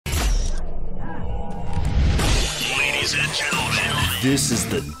Ladies and gentlemen, This is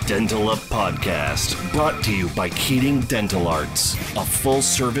the Dental Up Podcast, brought to you by Keating Dental Arts, a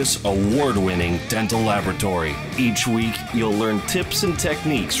full-service, award-winning dental laboratory. Each week, you'll learn tips and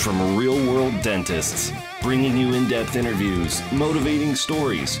techniques from real-world dentists, bringing you in-depth interviews, motivating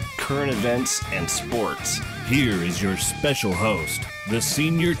stories, current events, and sports. Here is your special host, the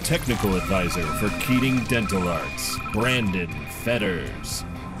Senior Technical Advisor for Keating Dental Arts, Brandon Fetters.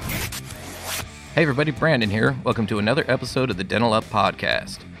 Hey everybody, Brandon here. Welcome to another episode of the Dental Up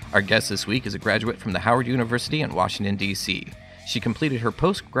Podcast. Our guest this week is a graduate from the Howard University in Washington, D.C. She completed her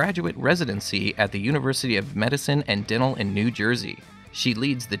postgraduate residency at the University of Medicine and Dental in New Jersey. She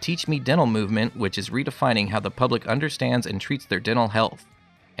leads the Teach Me Dental movement, which is redefining how the public understands and treats their dental health.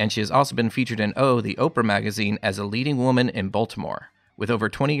 And she has also been featured in the Oprah magazine as a leading woman in Baltimore. With over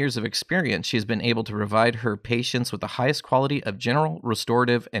 20 years of experience, she has been able to provide her patients with the highest quality of general,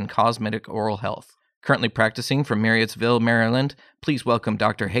 restorative, and cosmetic oral health. Currently practicing from Marriottsville, Maryland, please welcome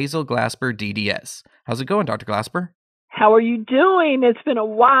Dr. Hazel Glasper, DDS. How's it going, Dr. Glasper? How are you doing? It's been a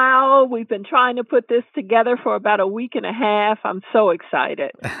while. We've been trying to put this together for about a week and a half. I'm so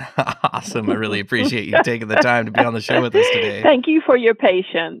excited. Awesome. I really appreciate you taking the time to be on the show with us today. Thank you for your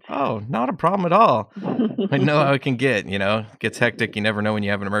patience. Oh, not a problem at all. I know how it can get, It gets hectic. You never know when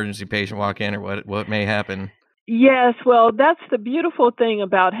you have an emergency patient walk in or what may happen. Yes, well, that's the beautiful thing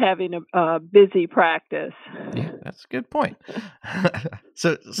about having a busy practice. Yeah, that's a good point.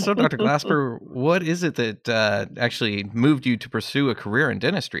 So Dr. Glasper, what is it that actually moved you to pursue a career in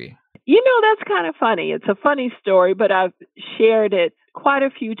dentistry? That's kind of funny. It's a funny story, but I've shared it quite a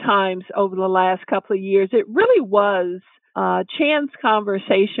few times over the last couple of years. It really was a chance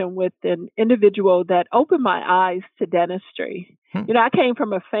conversation with an individual that opened my eyes to dentistry. I came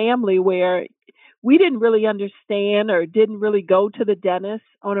from a family where we didn't really understand or didn't really go to the dentist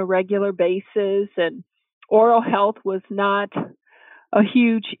on a regular basis, and oral health was not a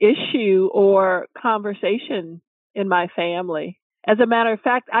huge issue or conversation in my family. As a matter of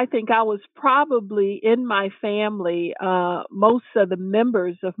fact, I think I was probably in my family, most of the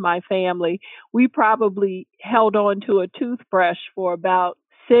members of my family, we probably held on to a toothbrush for about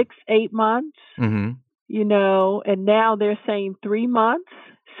 6-8 months, and now they're saying 3 months.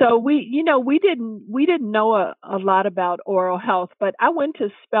 So we didn't know a lot about oral health, but I went to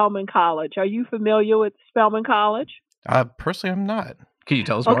Spelman College. Are you familiar with Spelman College? Personally, I'm not. Can you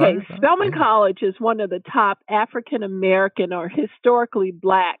tell us more? Okay, Spelman College is one of the top African American or historically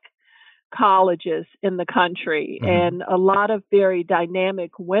Black colleges in the country, and a lot of very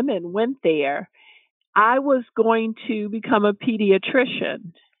dynamic women went there. I was going to become a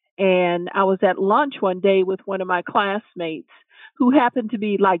pediatrician, and I was at lunch one day with one of my classmates who happened to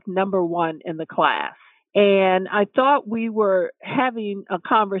be like number one in the class. And I thought we were having a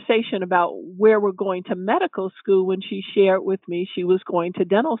conversation about where we're going to medical school when she shared with me she was going to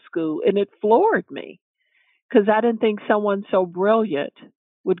dental school. And it floored me because I didn't think someone so brilliant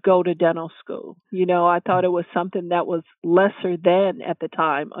would go to dental school. I thought it was something that was lesser than at the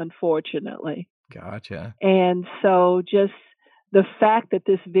time, unfortunately. Gotcha. And so just the fact that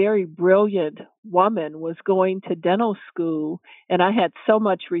this very brilliant woman was going to dental school, and I had so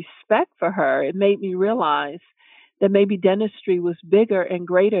much respect for her, it made me realize that maybe dentistry was bigger and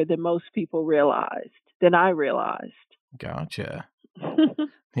greater than most people than I realized. Gotcha.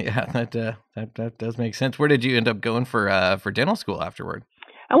 Yeah, that does make sense. Where did you end up going for dental school afterward?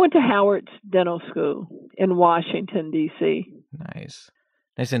 I went to Howard Dental School in Washington, D.C. Nice.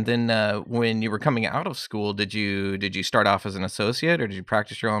 And then when you were coming out of school, did you start off as an associate or did you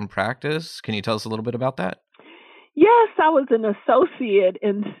practice your own practice? Can you tell us a little bit about that? Yes, I was an associate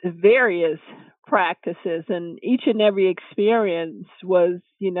in various practices, and each and every experience was,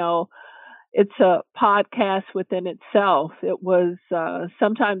 it's a podcast within itself. It was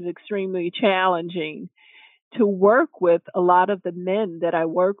sometimes extremely challenging to work with a lot of the men that I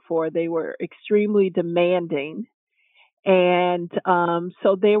worked for. They were extremely demanding. And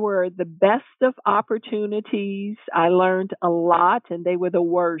so they were the best of opportunities. I learned a lot, and they were the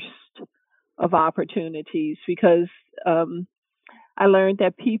worst of opportunities because I learned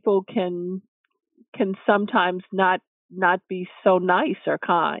that people can sometimes not be so nice or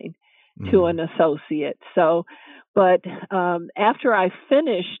kind to an associate. So, but after I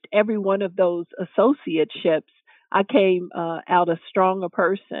finished every one of those associateships, I came out a stronger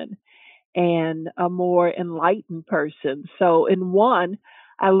person and a more enlightened person. So in one,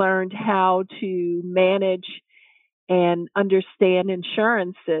 I learned how to manage and understand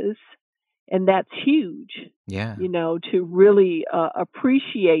insurances, and that's huge. Yeah. To really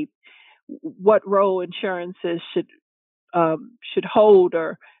appreciate what role insurances should hold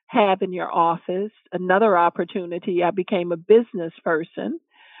or have in your office. Another opportunity, I became a business person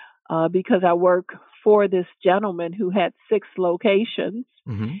because I work for this gentleman who had 6 locations.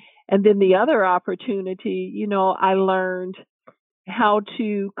 Mm-hmm. And then the other opportunity, I learned how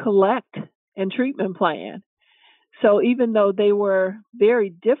to collect and treatment plan. So even though they were very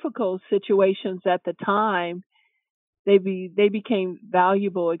difficult situations at the time, they became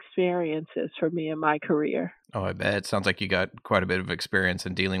valuable experiences for me in my career. Oh, I bet. It sounds like you got quite a bit of experience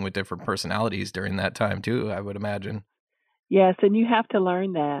in dealing with different personalities during that time, too, I would imagine. Yes, and you have to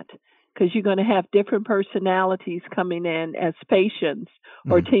learn that because you're going to have different personalities coming in as patients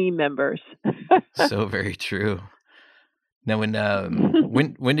or team members. So very true. Now,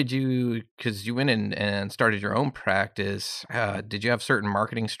 when did you, because you went in and started your own practice, did you have certain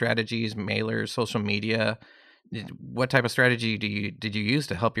marketing strategies, mailers, social media? What type of strategy did you use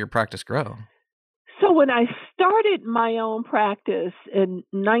to help your practice grow? So when I started my own practice in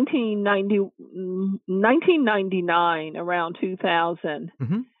 1999, around 2000,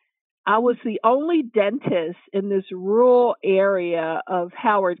 Mm-hmm. I was the only dentist in this rural area of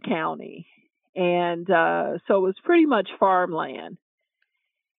Howard County. And so it was pretty much farmland.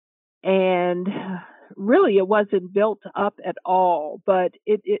 And really, it wasn't built up at all, but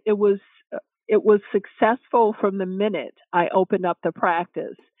it was successful from the minute I opened up the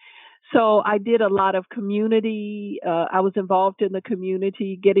practice. So I did a lot of community. I was involved in the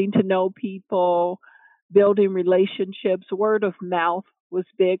community, getting to know people, building relationships. Word of mouth was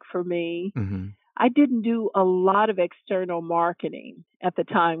big for me. Mm-hmm. I didn't do a lot of external marketing at the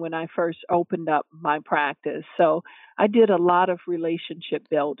time when I first opened up my practice. So I did a lot of relationship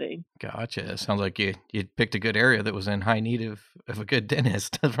building. Gotcha. Sounds like you picked a good area that was in high need of a good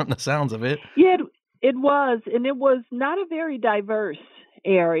dentist from the sounds of it. Yeah, it was. And it was not a very diverse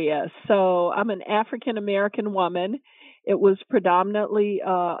area. So I'm an African American woman. It was predominantly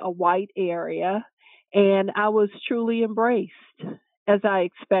a white area. And I was truly embraced as I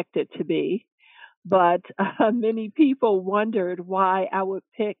expected to be. But many people wondered why I would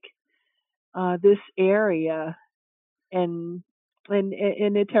pick this area, and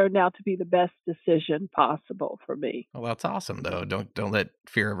it turned out to be the best decision possible for me. Well, that's awesome, though. Don't let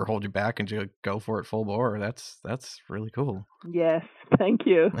fear ever hold you back and just go for it full bore. That's really cool. Yes, thank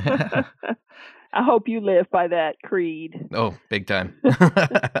you. I hope you live by that creed. Oh, big time.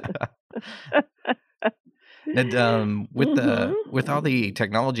 And with all the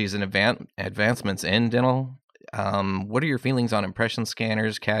technologies and advancements in dental, what are your feelings on impression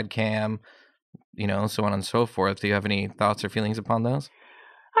scanners, CAD CAM, so on and so forth? Do you have any thoughts or feelings upon those?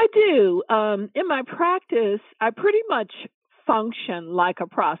 I do. In my practice, I pretty much function like a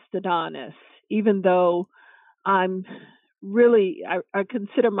prosthodontist, even though I'm really, I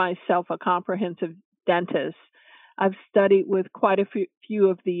consider myself a comprehensive dentist. I've studied with quite a few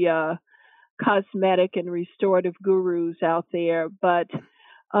of the cosmetic and restorative gurus out there, but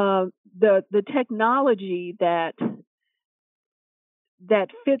the technology that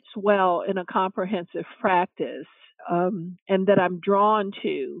fits well in a comprehensive practice and that I'm drawn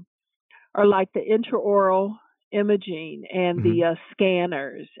to are like the intraoral imaging and the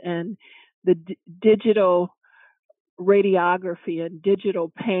scanners and the digital radiography and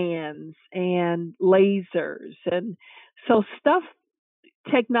digital pans and lasers. And so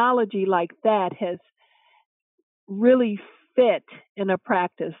technology like that has really fit in a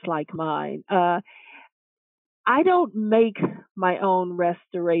practice like mine. I don't make my own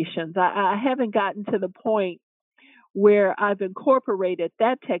restorations. I haven't gotten to the point where I've incorporated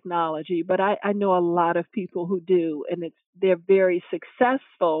that technology, but I know a lot of people who do, and they're very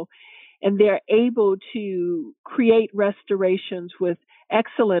successful, and they're able to create restorations with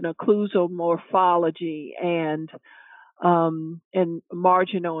excellent occlusal morphology and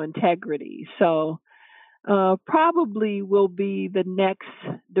marginal integrity. So probably will be the next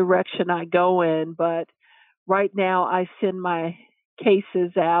direction I go in, but right now I send my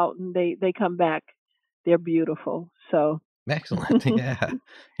cases out and they come back. They're beautiful. So excellent. Yeah.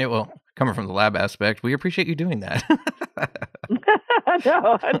 Yeah. Well, coming from the lab aspect, we appreciate you doing that.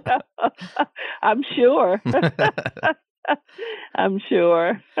 No, I'm sure. I'm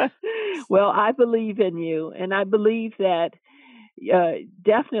sure. Well, I believe in you, and I believe that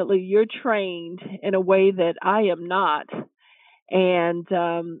definitely you're trained in a way that I am not. And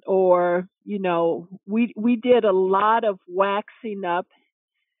we did a lot of waxing up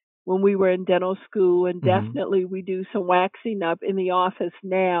when we were in dental school, and definitely we do some waxing up in the office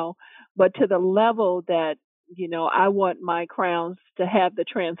now, but to the level that I want my crowns to have the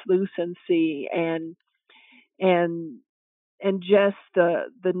translucency and just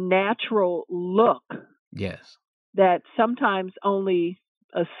the natural look. Yes. That sometimes only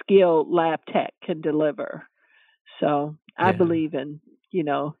a skilled lab tech can deliver. So I Yeah. believe in,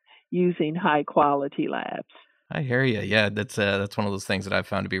 using high quality labs. I hear you. Yeah, that's one of those things that I've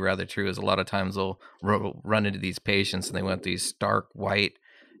found to be rather true. Is a lot of times they'll run into these patients and they want these stark white,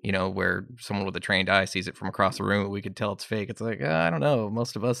 where someone with a trained eye sees it from across the room, we could tell it's fake. It's like, I don't know.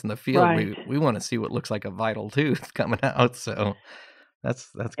 Most of us in the field, Right. we want to see what looks like a vital tooth coming out. So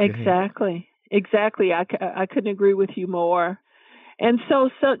that's great. Exactly. Exactly. I couldn't agree with you more. And so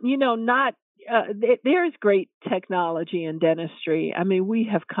not there is great technology in dentistry. I mean, we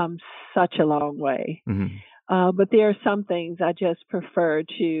have come such a long way. Hmm. But there are some things I just prefer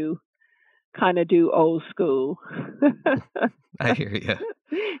to kind of do old school. I hear you.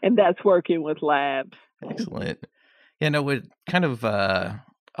 And that's working with labs. Excellent. Yeah, no, what kind of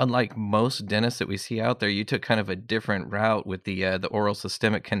unlike most dentists that we see out there, you took kind of a different route with the oral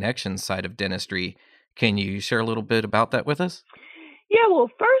systemic connection side of dentistry. Can you share a little bit about that with us? Yeah, well,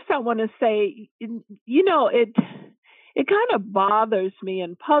 first I want to say, it kind of bothers me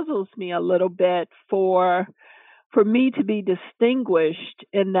and puzzles me a little bit for me to be distinguished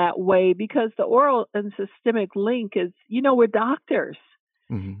in that way, because the oral and systemic link is, we're doctors.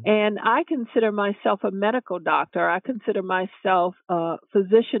 Hmm. And I consider myself a medical doctor. I consider myself a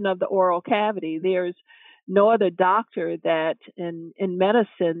physician of the oral cavity. There's no other doctor that in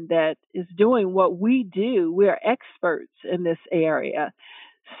medicine that is doing what we do. We're experts in this area.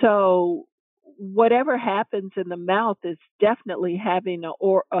 So whatever happens in the mouth is definitely having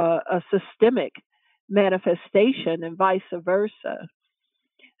a systemic manifestation and vice versa.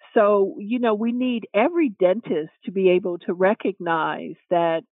 So, we need every dentist to be able to recognize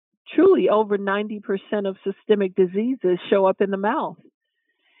that truly over 90% of systemic diseases show up in the mouth.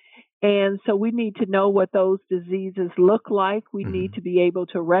 And so we need to know what those diseases look like. We need Hmm. to be able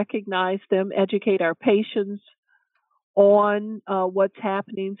to recognize them, educate our patients on what's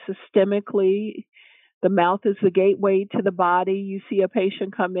happening systemically. The mouth is the gateway to the body. You see a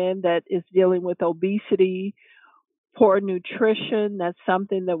patient come in that is dealing with obesity, poor nutrition. That's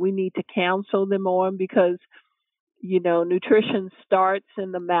something that we need to counsel them on, because, nutrition starts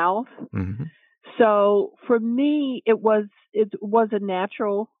in the mouth. Hmm. So for me, it was a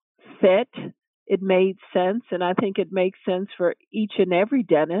natural fit. It made sense, and I think it makes sense for each and every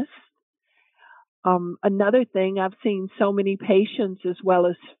dentist. Another thing, I've seen so many patients as well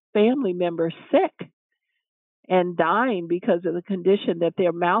as family members sick and dying because of the condition that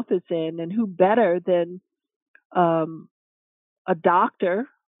their mouth is in, and who better than um, a doctor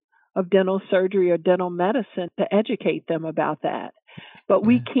of dental surgery or dental medicine to educate them about that. But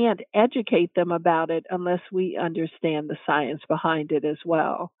we Yeah. can't educate them about it unless we understand the science behind it as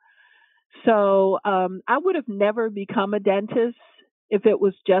well. So I would have never become a dentist if it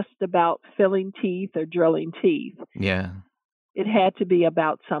was just about filling teeth or drilling teeth. Yeah. It had to be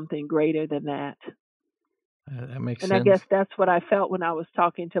about something greater than that. That makes And I guess sense. that's what I felt when I was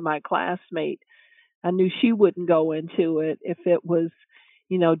talking to my classmate. I knew she wouldn't go into it if it was,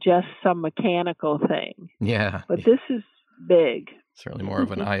 just some mechanical thing. Yeah. But this is big. Certainly more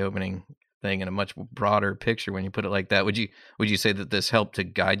of an eye-opening thing and a much broader picture when you put it like that. Would you say that this helped to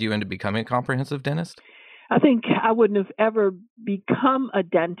guide you into becoming a comprehensive dentist? I think I wouldn't have ever become a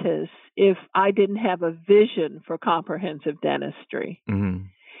dentist if I didn't have a vision for comprehensive dentistry. Hmm.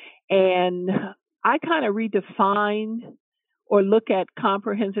 And I kind of redefined or look at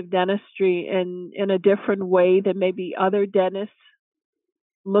comprehensive dentistry in a different way than maybe other dentists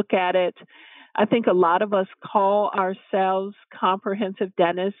look at it. I think a lot of us call ourselves comprehensive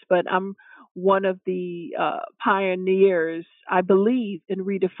dentists, but I'm one of the pioneers, I believe, in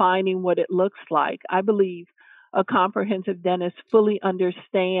redefining what it looks like. I believe a comprehensive dentist fully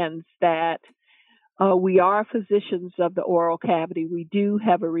understands that we are physicians of the oral cavity. We do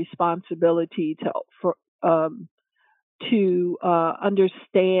have a responsibility to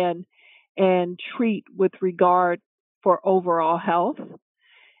understand and treat with regard for overall health.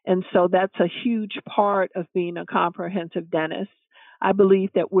 And so that's a huge part of being a comprehensive dentist. I believe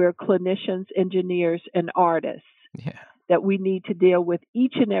that we're clinicians, engineers, and artists, Yeah. that we need to deal with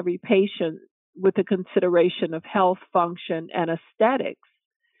each and every patient with the consideration of health, function, and aesthetics.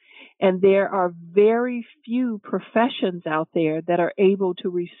 And there are very few professions out there that are able to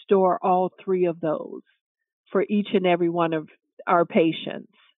restore all three of those for each and every one of our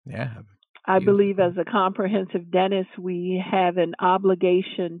patients. Yeah. I believe Beautiful. as a comprehensive dentist, we have an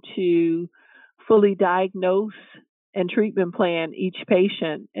obligation to fully diagnose and treatment plan each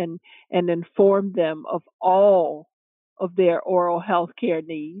patient and inform them of all of their oral health care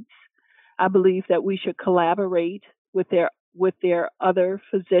needs. I believe that we should collaborate with their other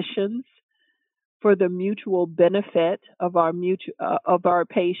physicians for the mutual benefit of our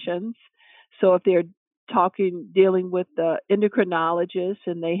patients. So if they're dealing with the endocrinologist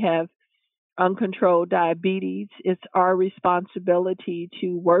and they have uncontrolled diabetes, it's our responsibility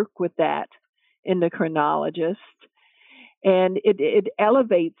to work with that endocrinologist. And it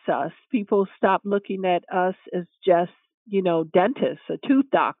elevates us. People stop looking at us as just, dentists or tooth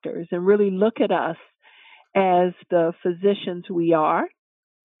doctors and really look at us as the physicians we are.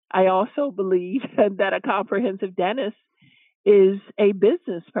 I also believe that a comprehensive dentist is a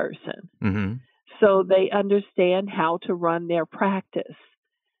business person. Mm-hmm. So they understand how to run their practice,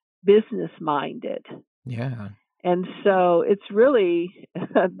 business minded. Yeah. And so it's really,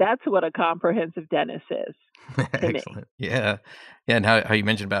 that's what a comprehensive dentist is. Excellent. Yeah. Yeah. And how you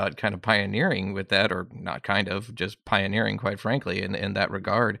mentioned about kind of pioneering with that, or not kind of, just pioneering, quite frankly, in that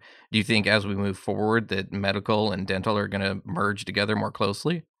regard. Do you think as we move forward that medical and dental are going to merge together more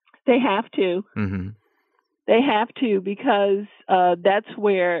closely? They have to. Mm-hmm. They have to, because that's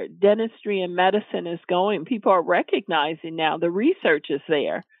where dentistry and medicine is going. People are recognizing now the research is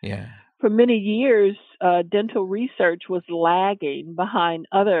there. Yeah. For many years, dental research was lagging behind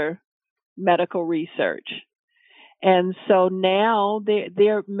other medical research. And so now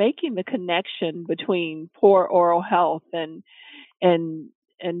they're making the connection between poor oral health and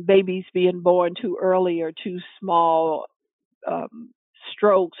babies being born too early or too small,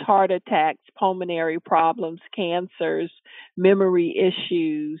 strokes, heart attacks, pulmonary problems, cancers, memory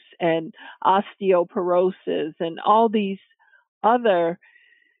issues, and osteoporosis, and all these other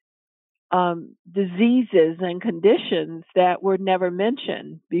diseases and conditions that were never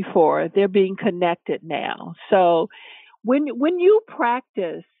mentioned before. They're being connected now. So when you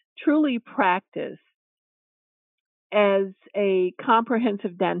truly practice as a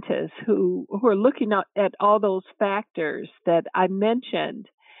comprehensive dentist who are looking at all those factors that I mentioned,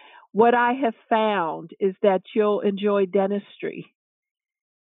 what I have found is that you'll enjoy dentistry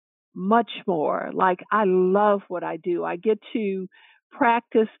much more. Like, I love what I do. I get to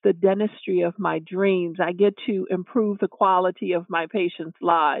practice the dentistry of my dreams. I get to improve the quality of my patients'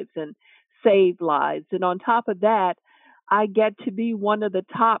 lives and save lives. And on top of that, I get to be one of the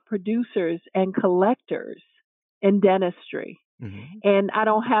top producers and collectors in dentistry. Mm-hmm. And I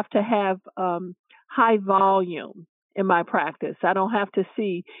don't have to have high volume in my practice. I don't have to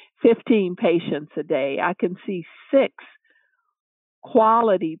see 15 patients a day. I can see 6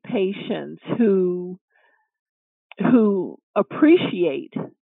 quality patients who appreciate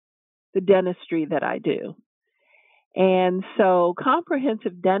the dentistry that I do. And so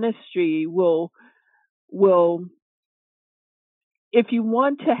comprehensive dentistry will, if you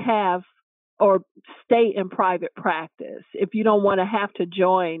want to have or stay in private practice, if you don't want to have to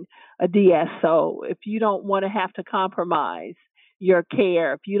join a DSO, if you don't want to have to compromise your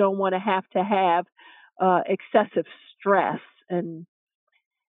care, if you don't want to have excessive stress and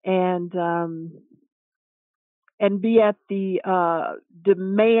be at the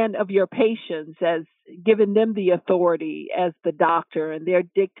demand of your patients, as giving them the authority as the doctor, and they're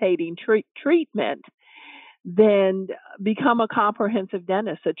dictating treatment, then become a comprehensive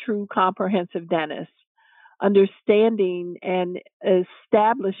dentist, a true comprehensive dentist, understanding and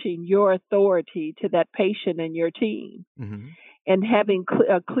establishing your authority to that patient and your team, Mm-hmm. and having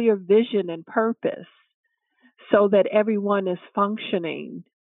a clear vision and purpose so that everyone is functioning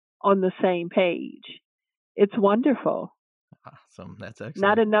on the same page. It's wonderful. Awesome. That's excellent.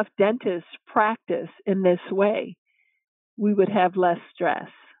 Not enough dentists practice in this way. We would have less stress.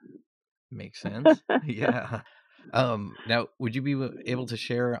 Makes sense. Yeah. Now, would you be able to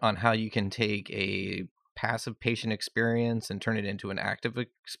share on how you can take a passive patient experience and turn it into an active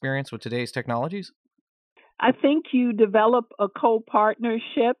experience with today's technologies? I think you develop a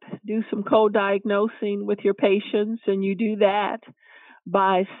co-partnership, do some co-diagnosing with your patients, and you do that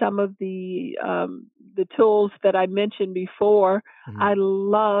by some of the tools that I mentioned before. Mm-hmm. I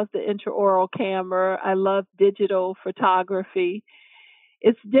love the intraoral camera. I love digital photography.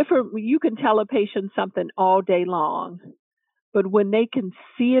 It's different. You can tell a patient something all day long, but when they can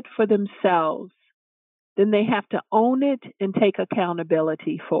see it for themselves, then they have to own it and take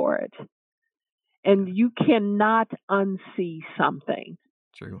accountability for it. And you cannot unsee something.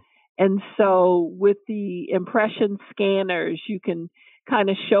 True. And so with the impression scanners, you can kind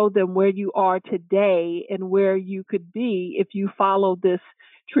of show them where you are today and where you could be if you follow this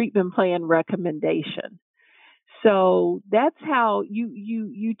treatment plan recommendation. So that's how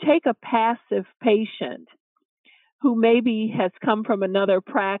you take a passive patient who maybe has come from another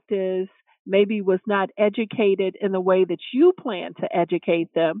practice, maybe was not educated in the way that you plan to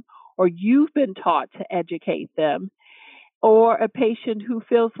educate them, or you've been taught to educate them, or a patient who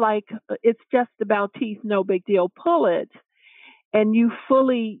feels like it's just about teeth, no big deal, pull it. And you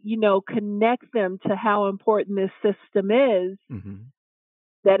fully, connect them to how important this system is,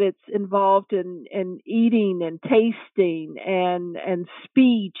 that it's involved in eating and tasting and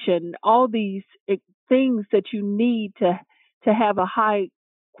speech and all these things that you need to have a high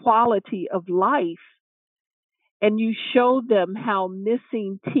quality of life. And you show them how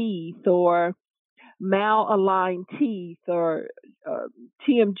missing teeth or malaligned teeth or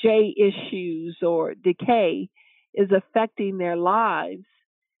TMJ issues or decay is affecting their lives,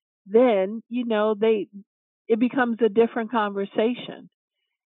 then, it becomes a different conversation.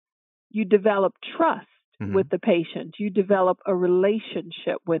 You develop trust with the patient. You develop a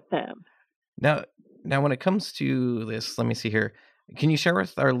relationship with them. Now, when it comes to this, let me see here. Can you share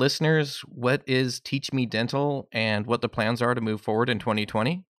with our listeners what is Teach Me Dental and what the plans are to move forward in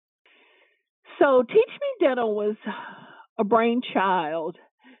 2020? So Teach Me Dental was a brainchild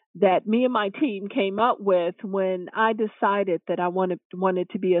that me and my team came up with when I decided that I wanted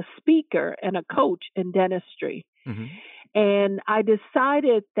to be a speaker and a coach in dentistry. And I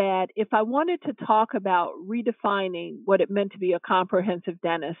decided that if I wanted to talk about redefining what it meant to be a comprehensive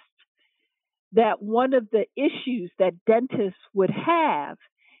dentist, that one of the issues that dentists would have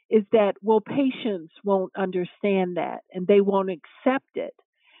is that, patients won't understand that and they won't accept it.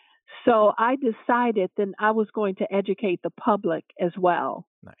 So I decided then I was going to educate the public as well.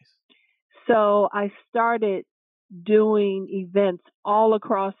 Nice. So I started doing events all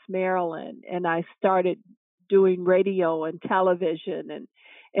across Maryland, and I started doing radio and television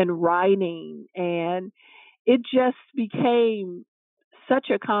and writing, and it just became such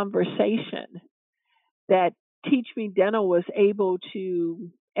a conversation that Teach Me Dental was able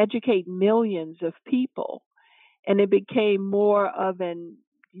to educate millions of people, and it became more of an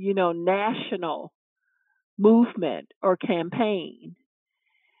national movement or campaign.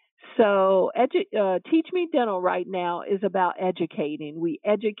 So Teach Me Dental right now is about educating. We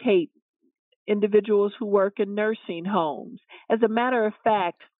educate individuals who work in nursing homes. As a matter of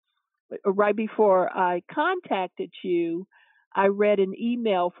fact, right before I contacted you, I read an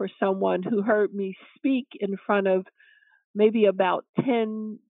email for someone who heard me speak in front of maybe about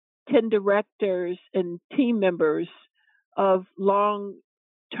 10 directors and team members of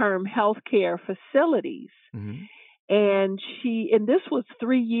long-term healthcare facilities. And this was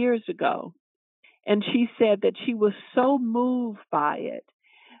 3 years ago. And she said that she was so moved by it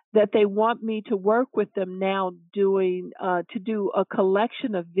that they want me to work with them now to do a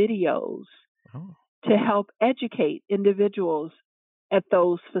collection of videos to help educate individuals at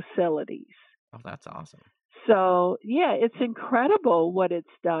those facilities. Oh, that's awesome. So, yeah, it's incredible what it's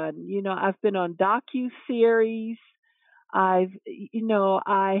done. I've been on docu-series. I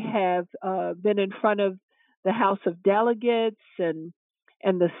have been in front of the House of Delegates and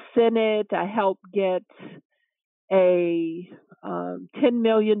the Senate. I helped get a $10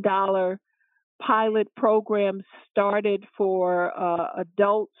 million pilot program started for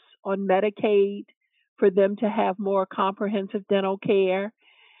adults on Medicaid for them to have more comprehensive dental care.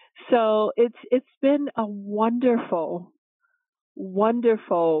 So it's been a wonderful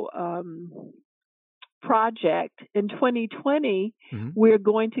project. In 2020, we're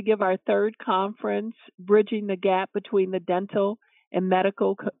going to give our third conference, Bridging the Gap Between the Dental and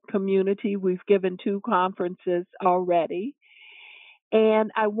Medical Community. We've given 2 conferences already.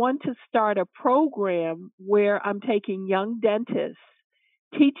 And I want to start a program where I'm taking young dentists,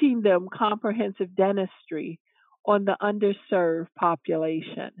 teaching them comprehensive dentistry on the underserved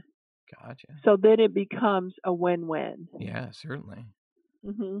population. Gotcha. So then it becomes a win-win. Yeah, certainly.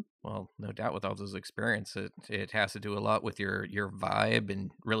 Well, no doubt with all those experiences, it has to do a lot with your vibe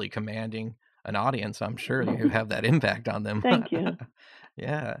and really commanding an audience. I'm sure you have that impact on them. Thank you.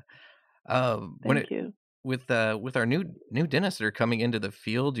 Yeah. Thank you. With our new dentists that are coming into the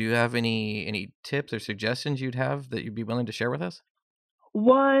field, do you have any tips or suggestions you'd have that you'd be willing to share with us?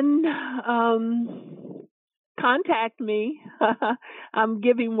 One, contact me. I'm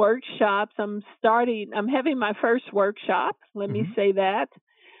giving workshops. I'm having my first workshop. Let me say that.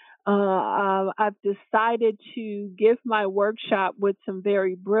 I've decided to give my workshop with some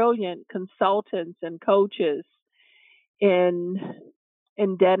very brilliant consultants and coaches in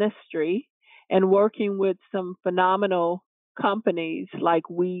dentistry, and working with some phenomenal companies like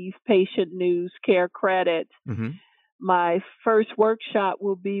Weave, Patient News, Care Credit. My first workshop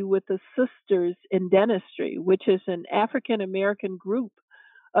will be with the Sisters in Dentistry, which is an African-American group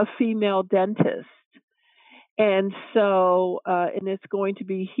of female dentists. And so, and it's going to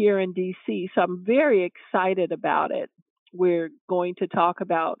be here in DC. So I'm very excited about it. We're going to talk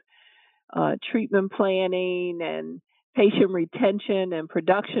about treatment planning patient retention and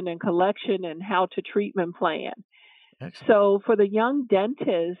production and collection and how to treatment plan. Excellent. So for the young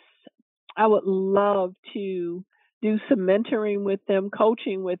dentists, I would love to do some mentoring with them,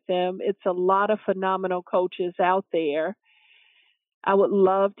 coaching with them. It's a lot of phenomenal coaches out there. I would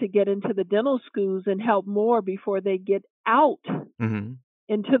love to get into the dental schools and help more before they get out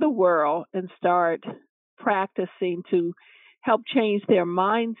into the world and start practicing to help change their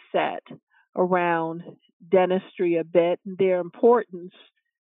mindset around dentistry a bit and their importance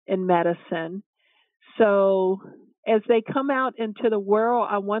in medicine. So as they come out into the world,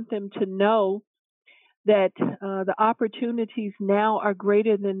 I want them to know that the opportunities now are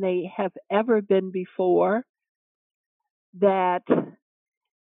greater than they have ever been before, that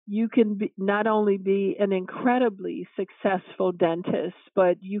you can not only be an incredibly successful dentist,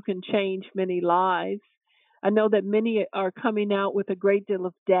 but you can change many lives. I know that many are coming out with a great deal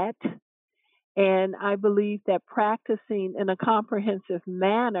of debt, and I believe that practicing in a comprehensive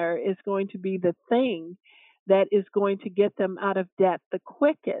manner is going to be the thing that is going to get them out of debt the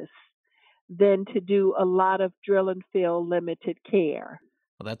quickest than to do a lot of drill and fill limited care.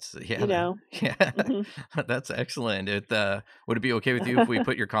 Well, that's, that's excellent. Would it be okay with you if we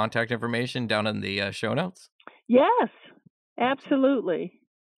put your contact information down in the show notes? Yes, absolutely.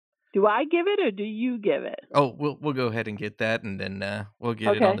 Do I give it or do you give it? Oh, we'll go ahead and get that, and then we'll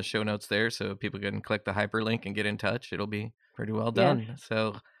get it on the show notes there, so people can click the hyperlink and get in touch. It'll be pretty well done. Yes.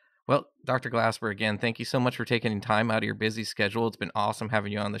 So, well, Dr. Glasper, again, thank you so much for taking time out of your busy schedule. It's been awesome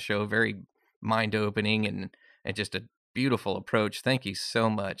having you on the show. Very mind-opening and just a beautiful approach. Thank you so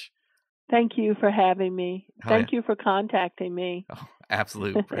much. Thank you for having me. Thank you for contacting me. Oh,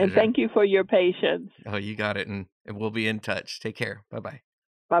 absolute pleasure. And thank you for your patience. Oh, you got it. And we'll be in touch. Take care. Bye-bye.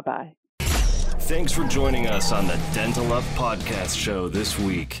 Bye-bye. Thanks for joining us on the Dental Up Podcast Show this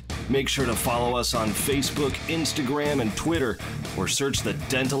week. Make sure to follow us on Facebook, Instagram, and Twitter, or search the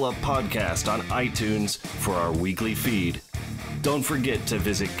Dental Up Podcast on iTunes for our weekly feed. Don't forget to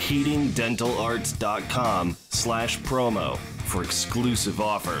visit KeatingDentalArts.com/promo for exclusive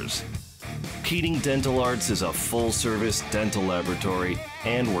offers. Keating Dental Arts is a full-service dental laboratory,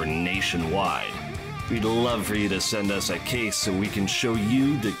 and we're nationwide. We'd love for you to send us a case so we can show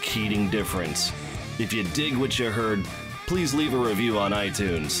you the Keating difference. If you dig what you heard, please leave a review on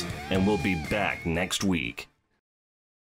iTunes, and we'll be back next week.